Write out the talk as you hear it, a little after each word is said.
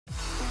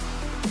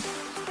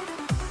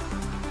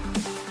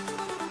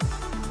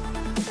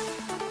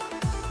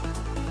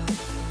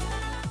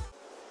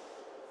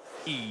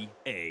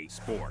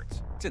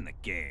Sports. It's in the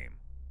game.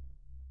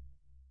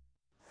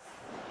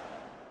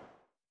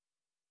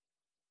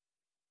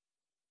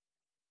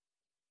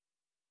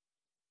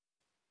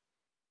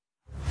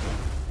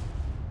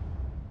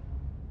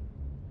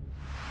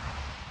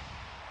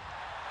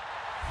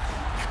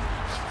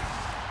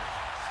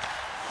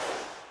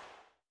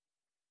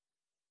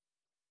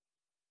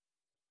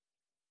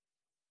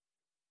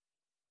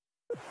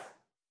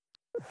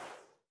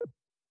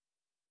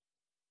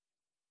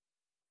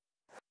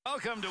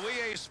 Welcome to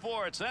EA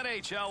Sports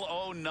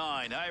NHL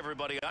 09. Hi,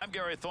 everybody. I'm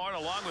Gary Thorne,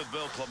 along with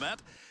Bill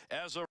Clement.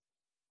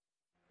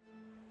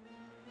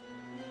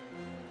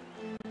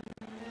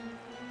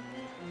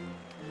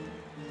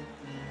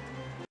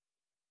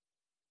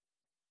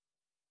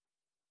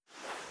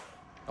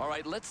 All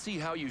right, let's see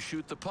how you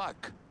shoot the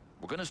puck.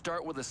 We're going to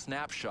start with a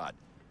snapshot.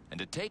 And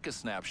to take a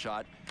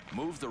snapshot,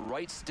 move the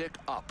right stick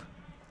up.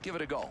 Give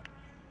it a go.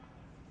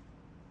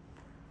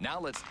 Now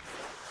let's...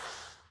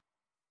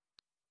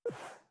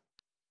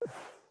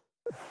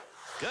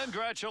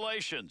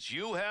 Congratulations,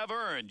 you have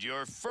earned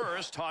your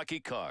first hockey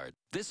card.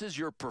 This is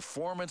your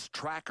performance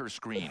tracker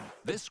screen.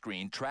 This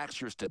screen tracks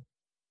your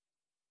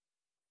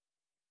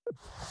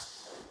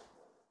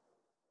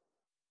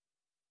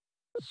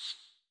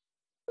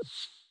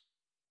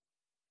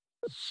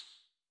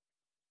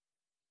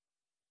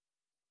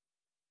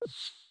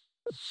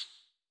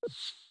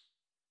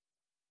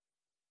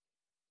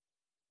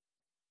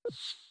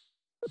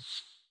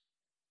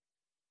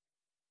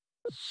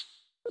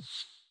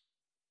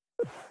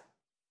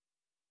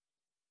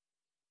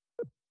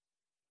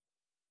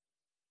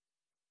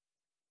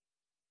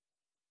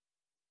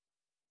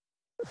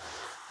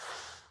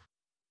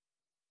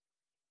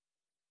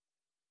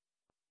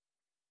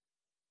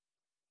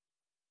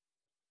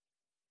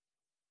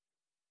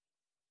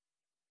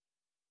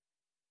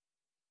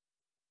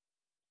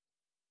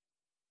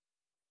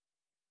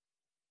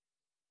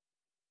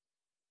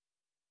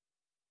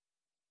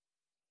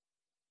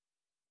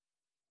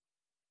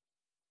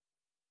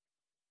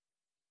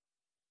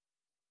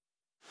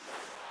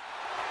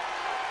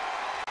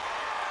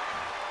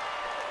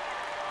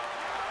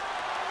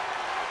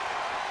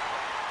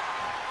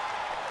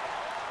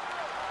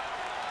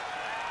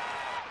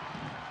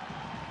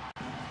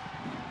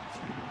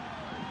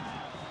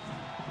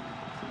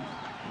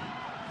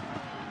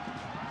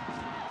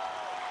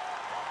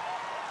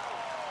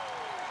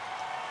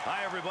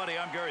Hi, everybody.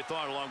 I'm Gary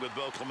Thorne, along with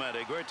Bill Clement.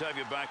 Great to have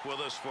you back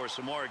with us for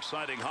some more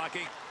exciting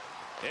hockey.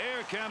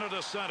 Air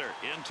Canada Centre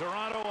in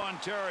Toronto,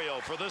 Ontario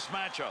for this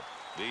matchup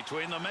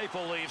between the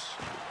Maple Leafs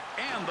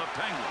and the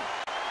Penguins.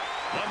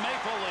 The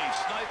Maple Leafs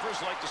snipers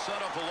like to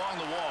set up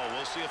along the wall.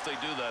 We'll see if they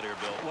do that here,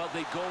 Bill. Well,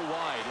 they go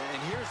wide, and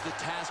here's the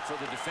task for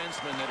the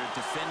defensemen that are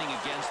defending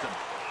against them.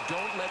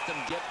 Don't let them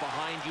get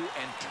behind you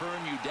and turn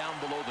you down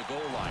below the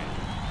goal line.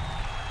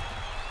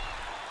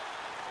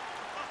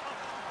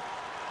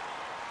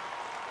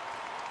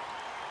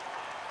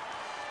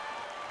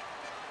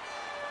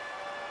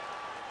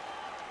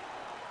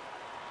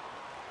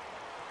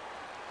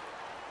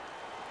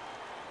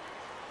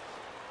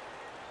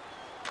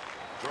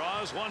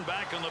 Draws one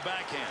back on the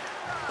backhand.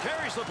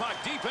 Carries the puck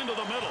deep into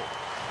the middle.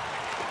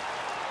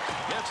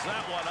 Gets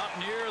that one up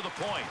near the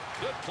point.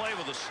 Good play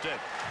with the stick.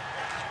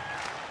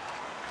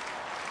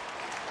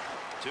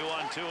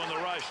 2-on-2 in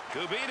the rush.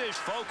 Kubita's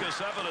focus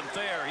evident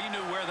there. He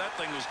knew where that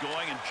thing was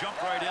going and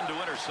jumped right in to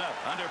intercept.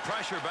 Under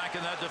pressure back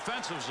in that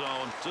defensive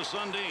zone to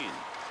Sundin.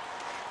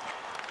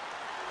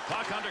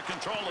 Puck under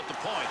control at the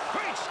point.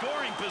 Great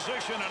scoring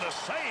position and a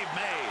save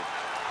made.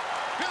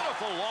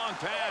 Beautiful long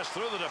pass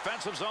through the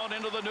defensive zone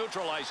into the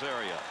neutral ice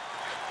area.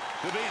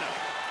 Kubita.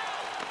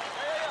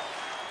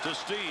 To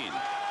Steen.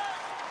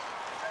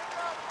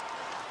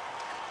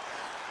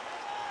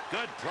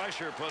 Good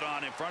pressure put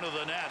on in front of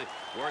the net.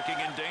 Working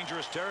in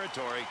dangerous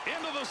territory.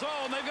 Into the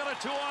zone. They've got a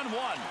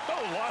 2-on-1.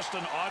 Oh, lost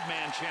an odd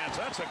man chance.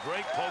 That's a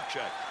great poke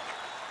check.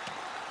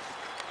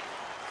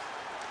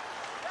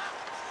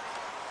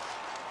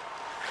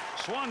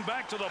 Swung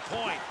back to the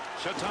point.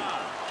 Shatan.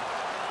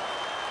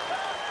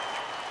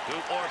 To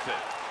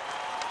Orpik.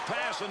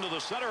 Pass into the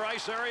center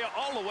ice area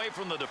all the way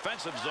from the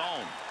defensive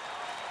zone.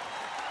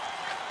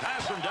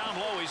 Pass from down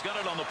low. He's got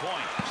it on the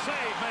point.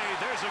 Save made.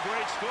 There's a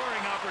great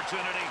scoring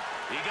opportunity.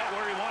 He got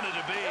where he wanted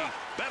to be.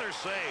 Better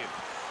save.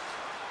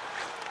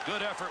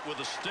 Good effort with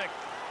the stick.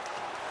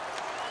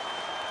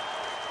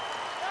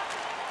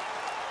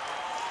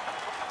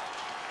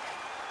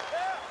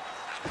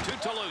 To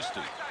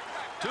Talusti.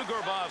 To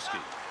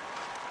Grabowski.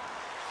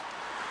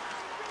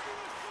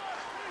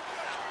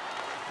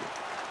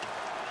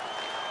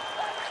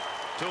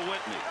 To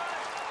Whitney.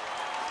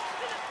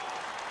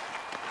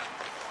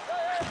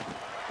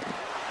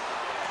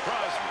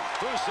 Crosby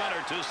through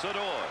center to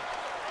Sador.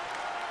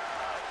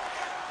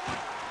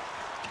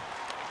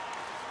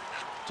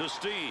 To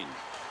Steen.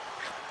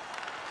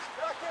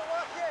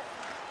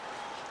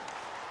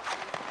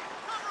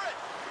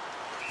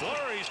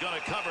 Fleury's going to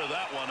cover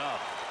that one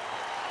up.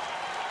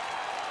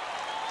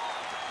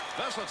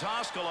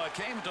 Vesataskala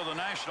came to the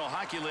National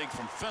Hockey League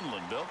from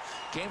Finland, Bill.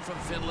 Came from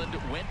Finland,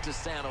 went to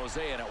San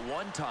Jose, and at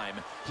one time,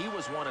 he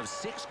was one of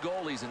 6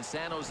 goalies in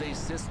San Jose's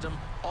system,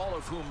 all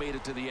of whom made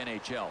it to the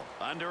NHL.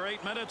 Under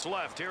 8 minutes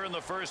left here in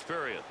the first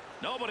period.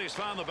 Nobody's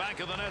found the back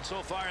of the net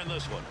so far in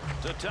this one.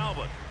 To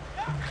Talbot.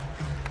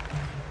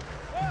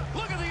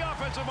 Look at the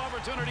offensive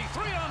opportunity.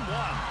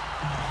 3-on-1.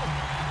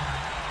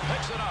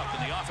 Picks it up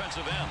in the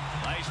offensive end.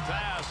 Nice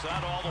pass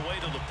out all the way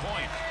to the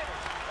point.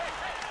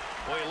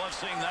 Boy, you love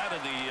seeing that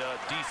in the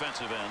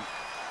defensive end.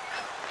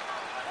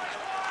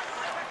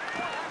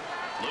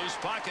 Loose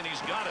puck, and he's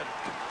got it.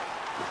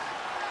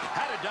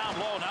 Had it down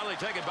low. Now they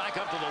take it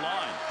back up to the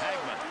line.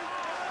 Hagman.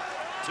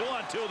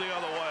 2-on-2 the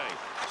other way.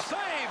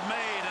 Save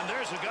made, and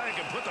there's a guy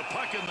who can put the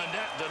puck in the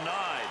net.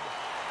 Denied.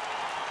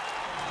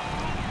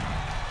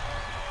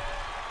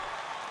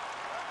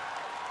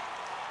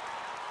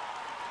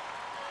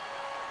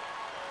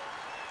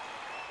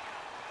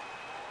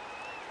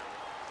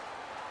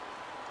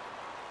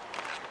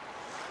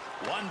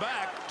 One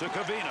back to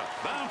Kavina.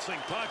 Bouncing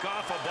puck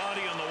off a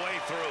body on the way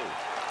through.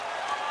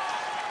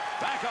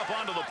 Back up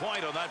onto the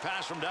point on that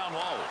pass from down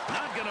low.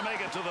 Not going to make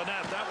it to the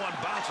net. That one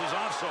bounces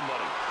off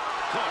somebody.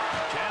 Cook,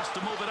 chance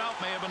to move it out,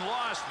 may have been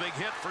lost. Big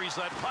hit, frees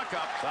that puck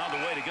up. Found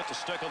a way to get the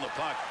stick on the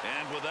puck.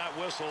 And with that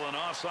whistle, an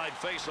offside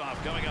faceoff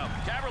coming up.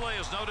 Caberlet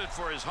is noted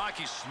for his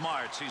hockey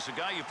smarts. He's the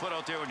guy you put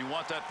out there when you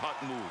want that puck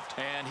moved.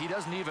 And he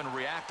doesn't even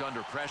react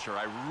under pressure.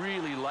 I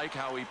really like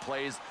how he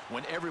plays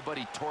when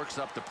everybody torques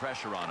up the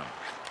pressure on him.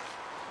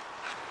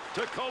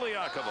 To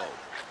Koliakovo.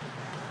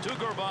 To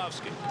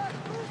Grabowski.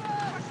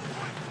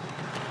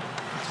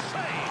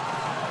 Save.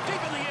 Deep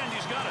in the end,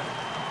 he's got it.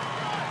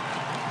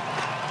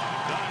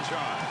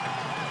 Donchar.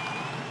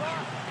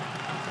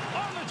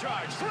 On the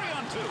charge.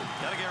 3-on-2.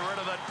 Got to get rid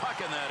of that puck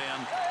in that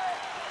end.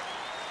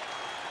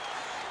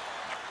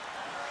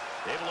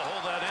 Able to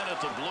hold that in at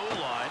the blue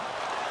line.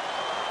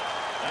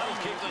 That'll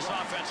keep this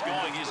offense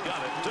going. He's got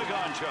it. To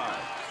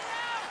Gonchar.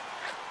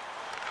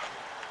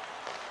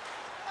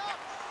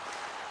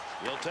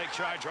 He'll take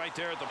charge right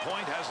there at the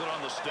point. Has it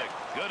on the stick.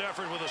 Good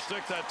effort with the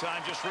stick that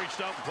time. Just reached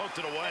out and poked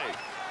it away.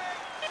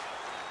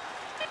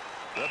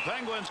 The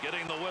Penguins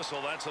getting the whistle.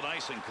 That's an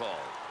icing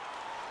call.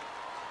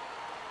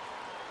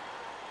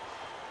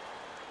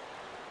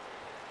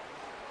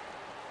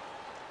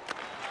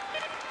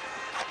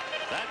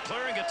 That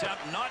clearing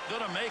attempt not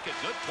going to make it.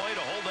 Good play to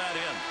hold that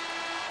in.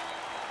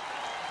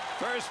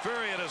 First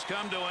period has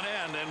come to an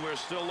end, and we're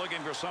still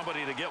looking for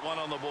somebody to get one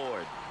on the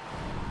board.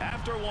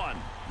 After one,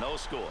 no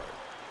score.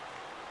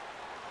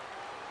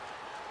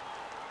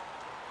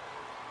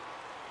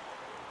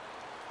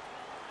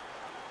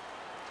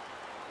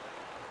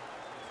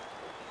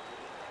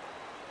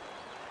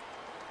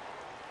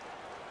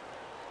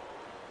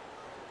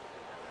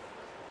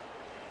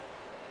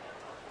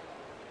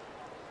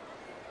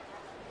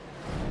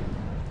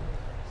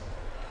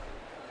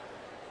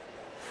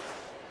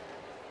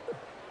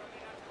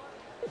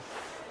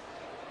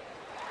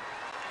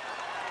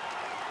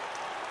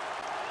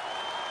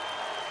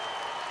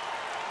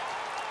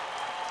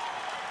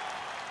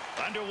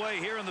 Underway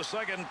here in the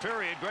second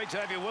period. Great to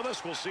have you with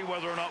us. We'll see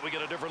whether or not we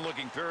get a different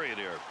looking period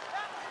here.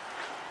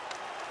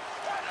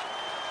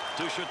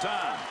 To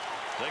Shatan.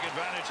 Take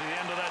advantage of the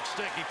end of that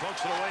stick. He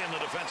pokes it away in the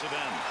defensive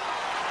end.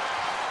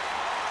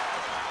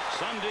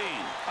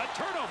 Sundin. A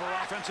turnover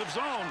offensive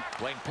zone.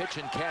 Playing pitch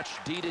and catch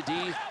D to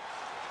D.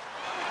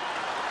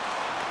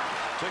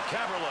 To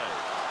Caberlet.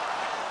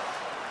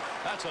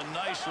 That's a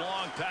nice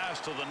long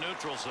pass to the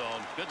neutral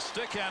zone. Good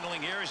stick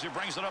handling here as he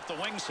brings it up the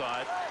wing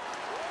side.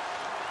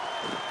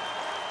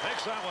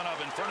 Picks that one up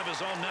in front of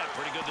his own net.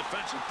 Pretty good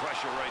defensive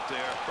pressure right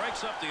there.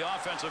 Breaks up the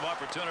offensive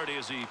opportunity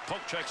as he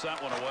poke checks that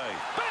one away.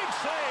 Big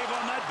save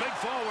on that big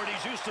forward.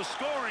 He's used to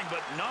scoring, but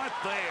not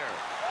there.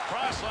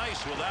 Cross ice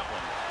with that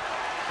one.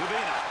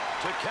 Kubina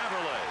to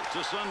Caberlet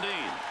to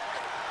Sundin.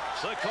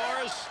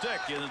 Sikora's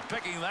stick and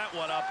picking that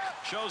one up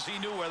shows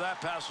he knew where that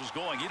pass was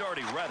going. He'd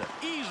already read it.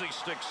 Easy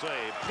stick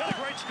save. Got a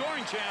great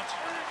scoring chance.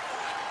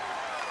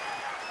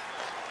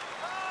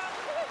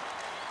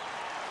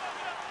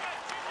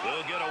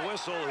 We'll get a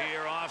whistle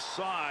here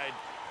offside.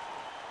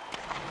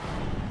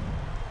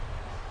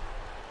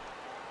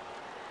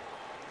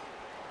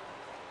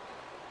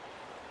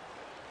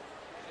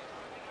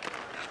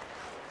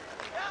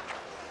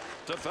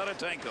 To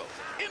Fedotenko.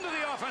 Into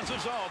the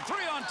offensive zone.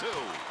 3-on-2.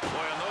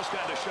 Boy, on those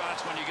kind of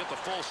shots, when you get the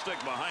full stick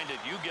behind it,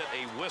 you get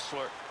a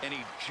whistler, and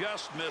he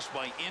just missed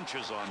by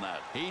inches on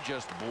that. He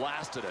just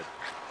blasted it.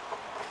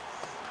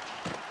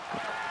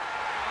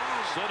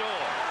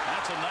 Sador.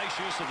 That's a nice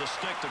use of the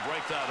stick to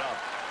break that up.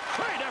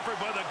 Great effort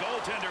by the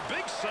goaltender.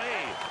 Big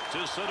save to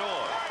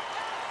Sador.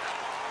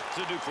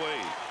 To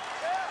Dupuis.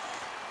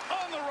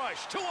 On the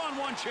rush.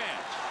 2-on-1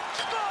 chance.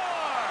 Score!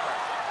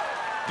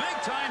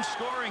 Big-time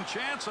scoring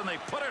chance, and they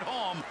put it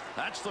home.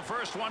 That's the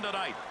first one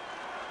tonight.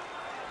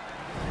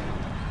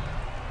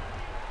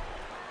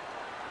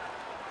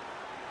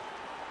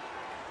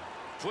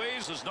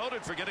 Dupuis is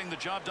noted for getting the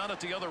job done at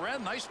the other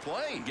end. Nice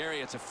play. Gary,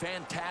 it's a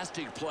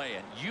fantastic play,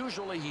 and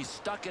usually he's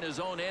stuck in his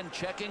own end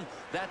checking.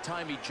 That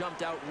time he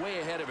jumped out way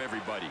ahead of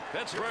everybody.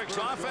 Pittsburgh's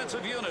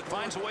offensive unit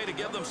finds a way to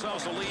give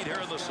themselves a lead here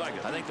in the second.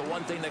 I think the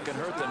one thing that can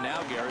hurt them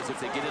now, Gary, is if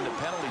they get into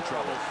penalty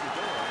trouble.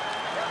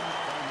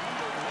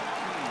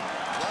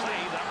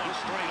 See, that one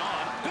straight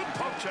on. Good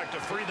poke check to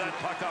free that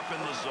puck up in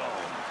the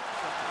zone.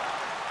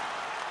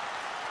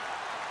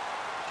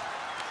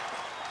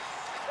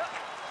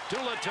 To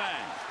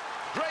Letang.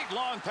 Great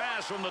long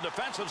pass from the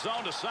defensive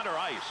zone to center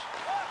ice.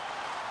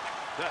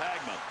 To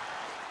Hagman.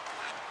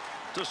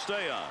 To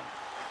stay on.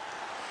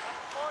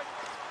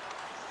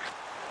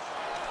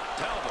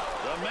 Talbot.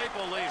 The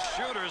Maple Leafs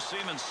shooters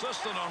seem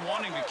insistent on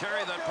wanting to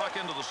carry that puck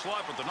into the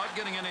slot, but they're not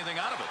getting anything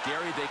out of it.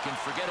 Gary, they can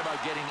forget about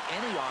getting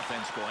any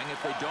offense going if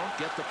they don't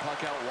get the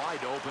puck out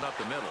wide to open up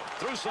the middle.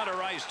 Through center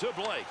ice to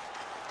Blake.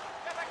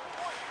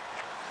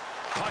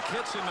 Puck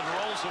hits him and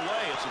rolls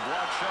away. It's a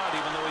blocked shot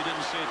even though he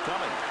didn't see it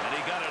coming. And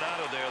he got it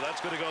out of there. That's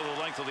going to go the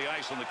length of the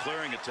ice on the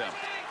clearing attempt.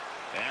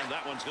 And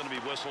that one's going to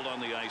be whistled on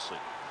the icing.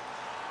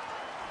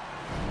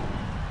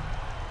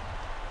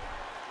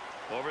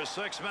 Over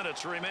 6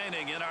 minutes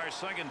remaining in our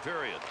second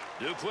period.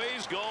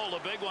 Dupuis' goal, a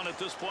big one at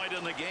this point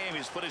in the game.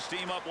 He's put his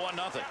team up 1-0.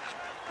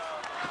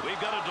 We've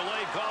got a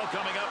delayed call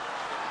coming up.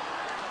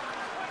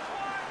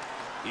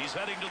 He's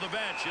heading to the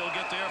bench. He'll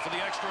get there for the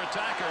extra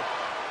attacker.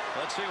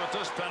 Let's see what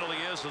this penalty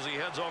is as he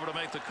heads over to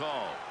make the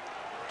call.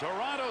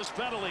 Toronto's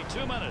penalty,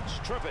 2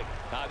 minutes, tripping.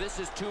 This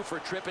is 2 for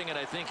tripping, and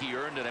I think he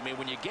earned it. I mean,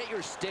 when you get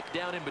your stick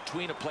down in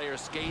between a player's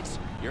skates,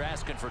 you're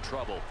asking for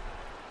trouble.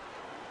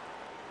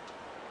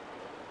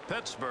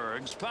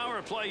 Pittsburgh's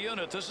power play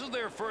unit. This is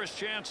their first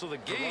chance of the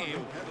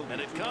game, and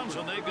it comes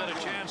when they've got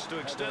a chance to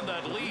extend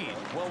that lead.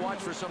 Well, watch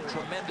for some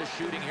tremendous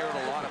shooting here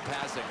and a lot of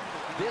passing.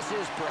 This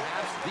is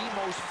perhaps the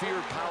most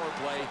feared power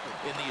play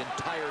in the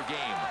entire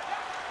game.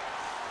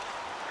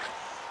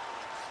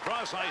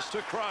 Cross ice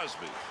to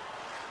Crosby.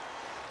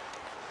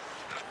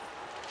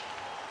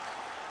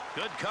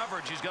 Good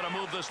coverage. He's got to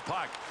move this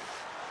puck.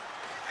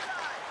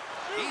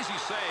 Easy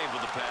save with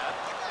the pad.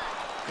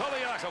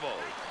 Koliakovo.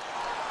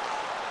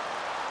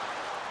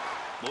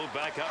 Move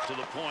back up to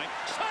the point.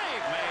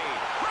 Save made.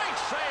 Great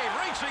save.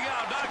 Reaching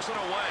out. Knocks it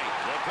away.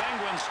 The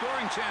Penguins'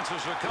 scoring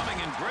chances are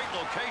coming in great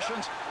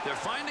locations. They're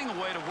finding a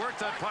way to work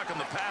that puck on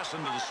the pass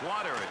into the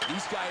slot area.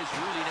 These guys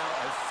really now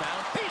are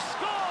found. He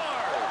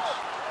scores!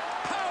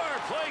 Power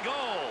play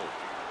goal.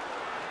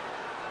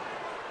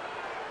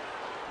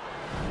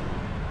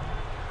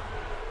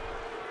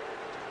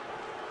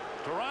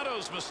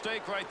 Toronto's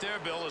mistake right there,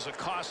 Bill, is a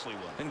costly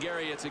one. And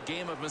Gary, it's a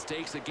game of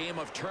mistakes, a game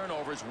of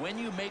turnovers. When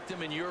you make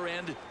them in your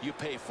end, you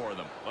pay for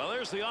them. Well,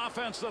 there's the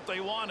offense that they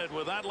wanted.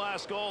 With that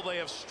last goal, they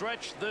have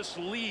stretched this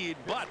lead,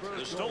 but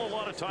there's still a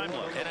lot of time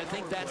left. And I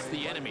think that's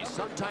the enemy.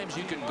 Sometimes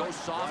you can go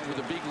soft with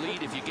a big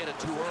lead if you get it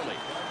too early.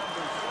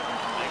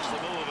 Makes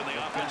the move in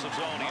the offensive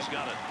zone. He's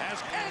got it.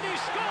 And he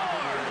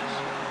scores!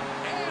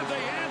 And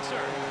they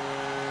answer.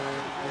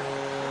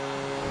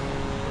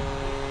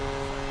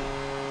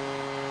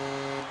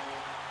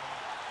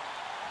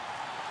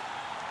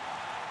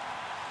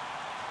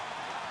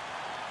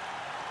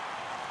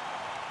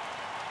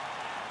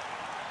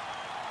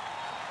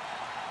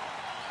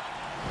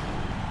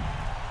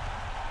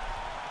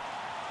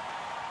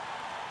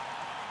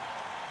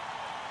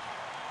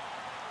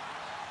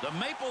 The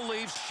Maple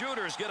Leafs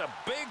shooters get a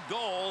big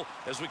goal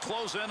as we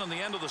close in on the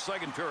end of the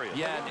second period.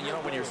 Yeah, and you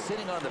know, when you're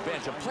sitting on the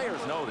bench, and players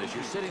know this,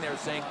 you're sitting there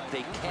saying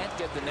they can't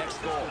get the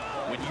next goal.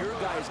 When your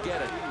guys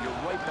get it, you're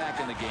right back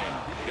in the game.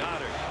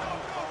 Got her.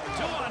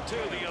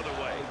 2-on-2 the other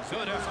way.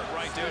 Good effort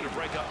right there to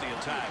break up the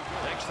attack.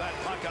 Takes that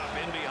puck up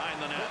in behind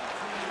the net.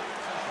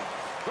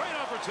 Great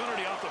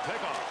opportunity off the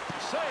pickoff.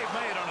 Save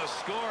made on a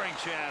scoring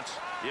chance.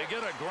 You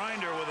get a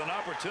grinder with an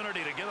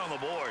opportunity to get on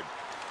the board.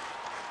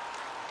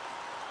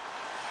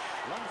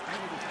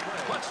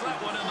 Puts that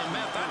one in the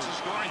net. That's a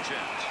scoring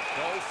chance.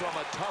 Go from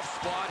a tough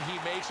spot. He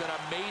makes an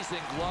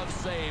amazing glove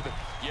save.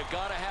 You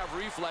got to have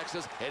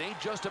reflexes. It ain't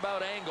just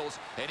about angles.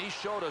 And he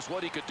showed us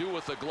what he could do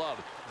with the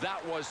glove. That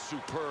was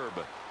superb.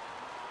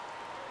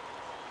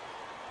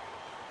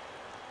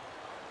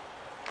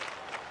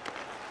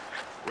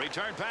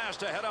 Return pass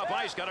to head up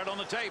ice. Got it on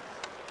the tape.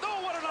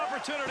 Oh, what an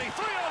opportunity.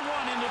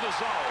 3-on-1 into the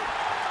zone.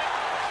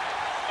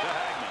 To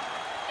Hagman.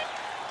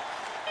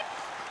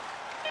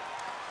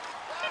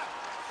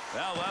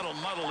 Well, that'll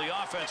muddle the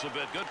offense a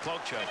bit. Good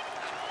poke check.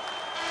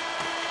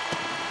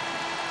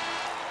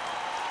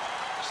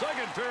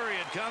 Second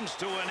period comes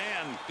to an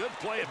end. Good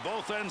play at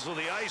both ends of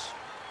the ice.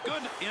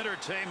 Good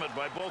entertainment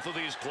by both of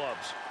these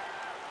clubs.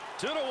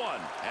 2-1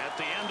 at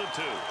the end of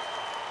 2.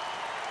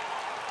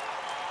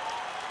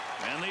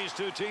 And these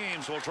two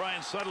teams will try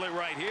and settle it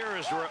right here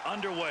as we're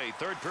underway.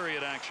 Third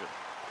period action.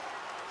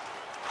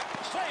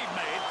 Save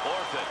made.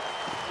 Orpik.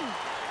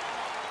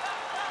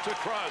 To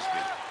Crosby.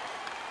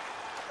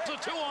 It's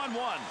a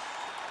 2-on-1.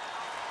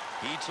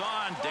 Heats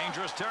on.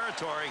 Dangerous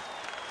territory.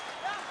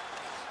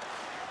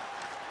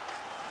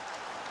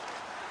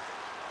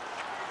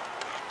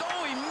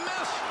 Oh, he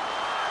missed.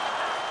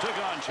 Took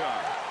on in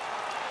charge.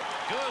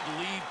 Good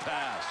lead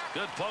pass.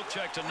 Good poke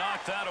check to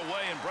knock that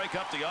away and break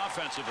up the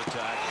offensive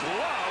attack.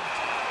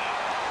 Gloved.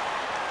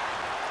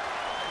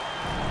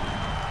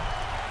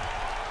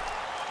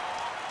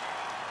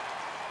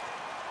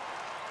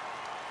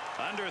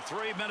 Under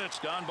 3 minutes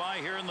gone by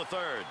here in the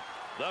third.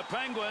 The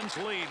Penguins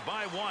lead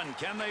by 1.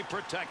 Can they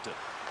protect it?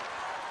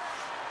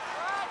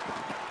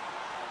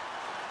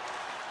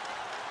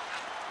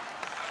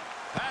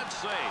 Pad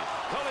save.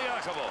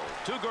 Koliakovo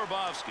to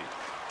Grabowski.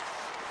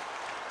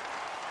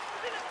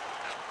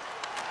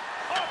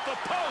 Off the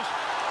post.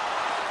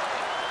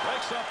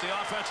 Breaks up the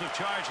offensive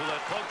charge with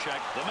that poke check.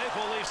 The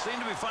Maple Leafs seem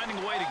to be finding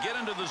a way to get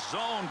into the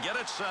zone, get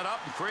it set up,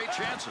 and create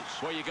chances.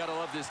 Well, you got to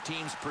love this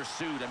team's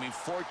pursuit. I mean,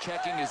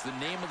 forechecking is the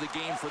name of the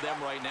game for them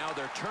right now.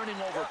 They're turning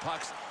over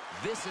pucks.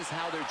 This is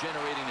how they're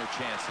generating their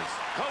chances.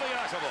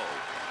 Koliakovo.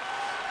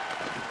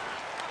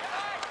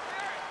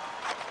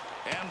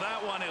 And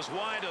that one is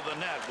wide of the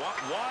net.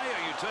 Why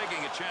are you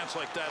taking a chance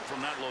like that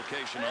from that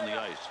location on the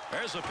ice?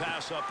 There's a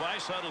pass up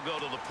ice. That'll go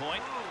to the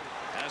point.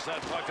 Has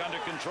that puck under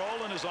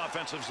control in his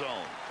offensive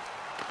zone.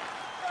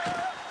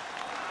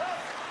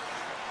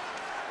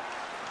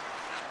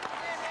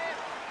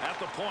 At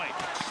the point.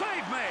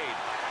 Save made.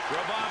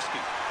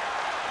 Grabowski.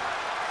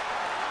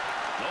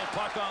 No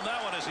puck on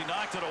that one as he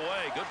knocked it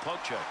away. Good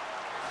poke check.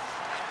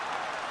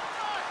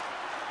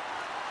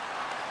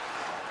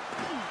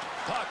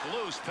 Puck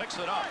loose. Picks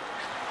it up.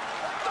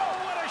 Oh,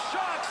 what a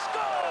shot.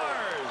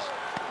 Scores!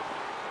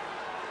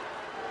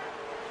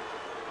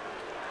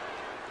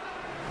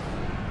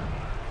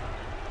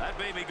 That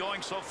baby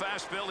going so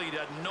fast, Bill, he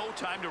had no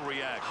time to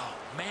react. Oh,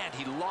 man,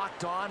 he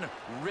locked on,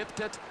 ripped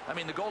it. I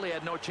mean, the goalie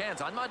had no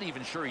chance. I'm not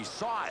even sure he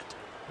saw it.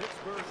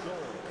 Pittsburgh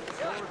goal,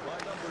 scored by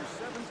number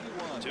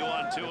 71.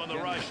 2-on-2 in the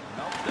rush.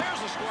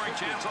 There's a scoring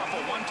chance off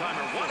a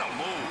one-timer. What a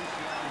move.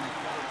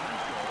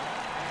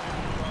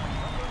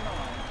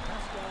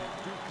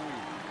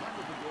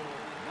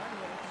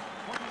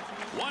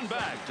 One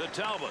back to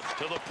Talbot,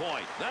 to the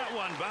point. That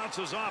one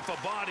bounces off a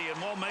body and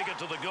won't make it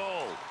to the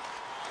goal.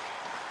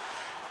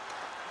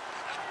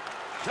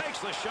 Takes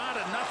the shot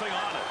and nothing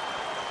on it.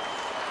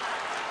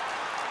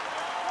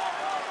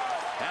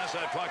 Has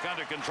that puck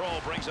under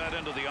control, brings that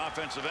into the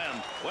offensive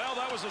end. Well,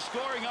 that was a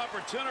scoring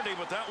opportunity,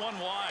 but that one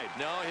wide.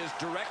 No, his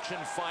direction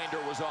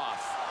finder was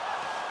off.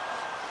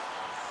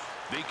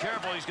 Be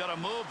careful, he's got to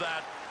move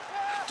that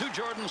to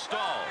Jordan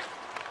Staal.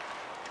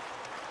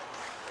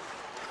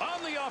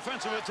 On the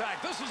offensive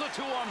attack, this is a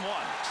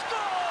 2-on-1.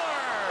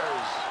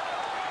 Scores!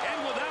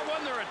 And with that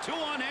one, they're a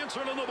 2-on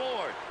answer to the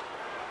board.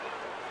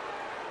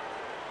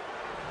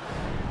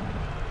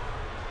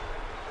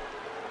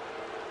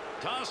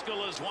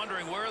 Toskal is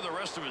wondering where the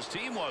rest of his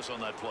team was on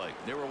that play.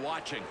 They were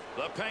watching.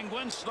 The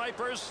Penguin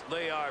snipers,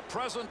 they are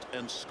present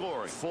and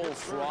scoring. Full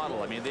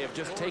throttle. I mean, they have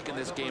just taken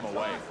this game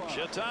away.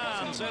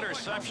 Chatan's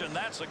interception,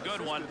 that's a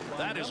good one.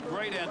 That is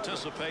great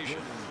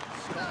anticipation.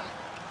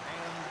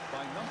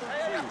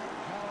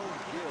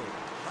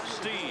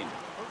 Steen.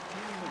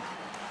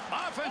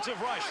 Offensive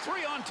rush,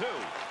 3-on-2.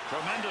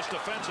 Tremendous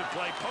defensive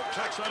play. Poke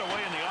checks that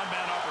away in the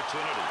on-man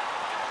opportunity.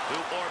 To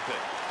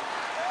Orpik.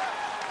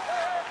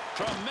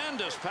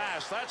 Tremendous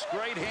pass. That's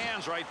great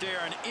hands right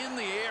there and in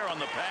the air on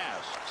the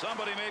pass.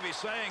 Somebody may be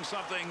saying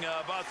something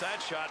about that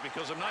shot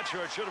because I'm not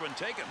sure it should have been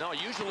taken. No,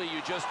 usually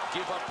you just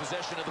give up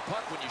possession of the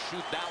puck when you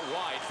shoot that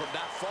wide from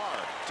that far.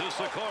 To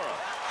Sikora.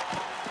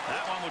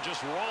 That one would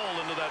just roll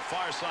into that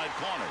far side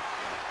corner.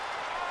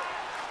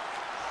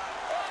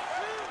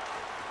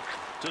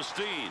 To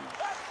Steen.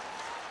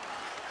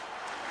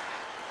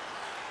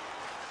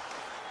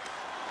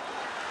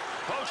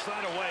 Posts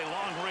that away,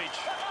 long reach.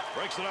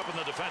 Breaks it up in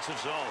the defensive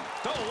zone.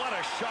 Oh, what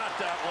a shot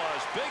that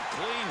was. Big,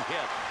 clean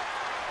hit.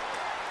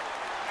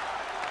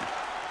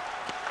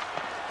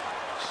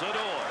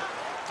 Sador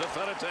to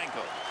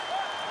Fedotenko.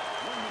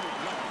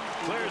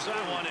 Clears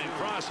that one in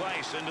cross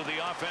ice into the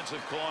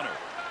offensive corner.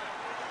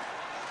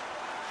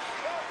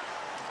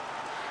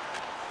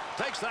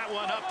 Takes that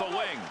one up the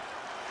wing.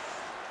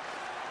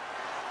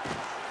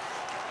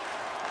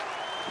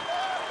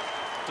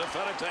 To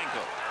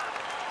Fedotenko.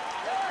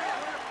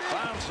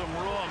 Found some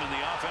room in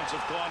the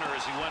offensive corner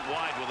as he went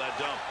wide with that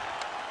dump.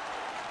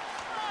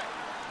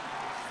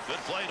 Good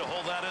play to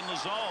hold that in the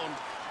zone.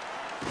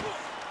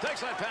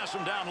 Takes that pass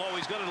from down low.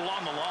 He's got it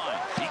along the line.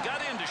 He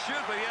got in to shoot,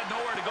 but he had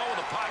nowhere to go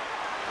with the puck.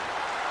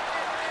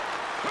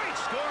 Great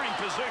scoring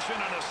position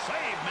and a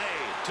save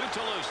made to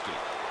Tuloski.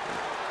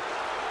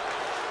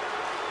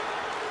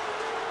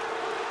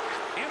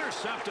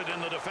 Intercepted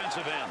in the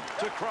defensive end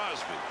to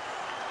Crosby.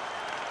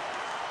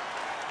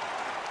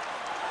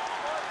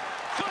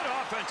 Good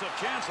offensive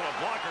chance and a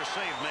blocker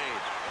save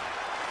made.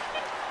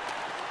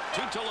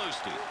 To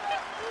Tuloski.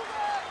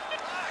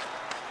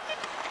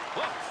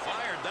 Well,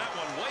 fired that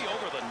one way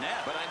over the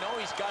net. But I know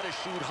he's got to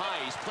shoot high.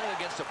 He's playing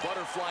against a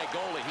butterfly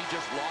goalie. He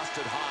just lost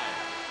it high.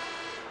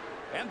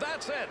 And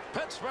that's it.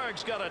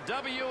 Pittsburgh's got a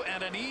W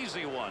and an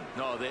easy one.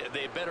 No,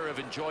 they better have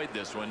enjoyed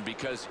this one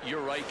because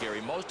you're right,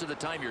 Gary. Most of the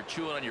time you're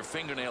chewing on your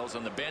fingernails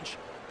on the bench.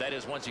 That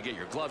is, once you get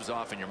your gloves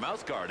off and your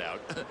mouth guard out.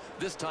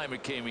 This time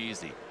it came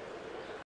easy.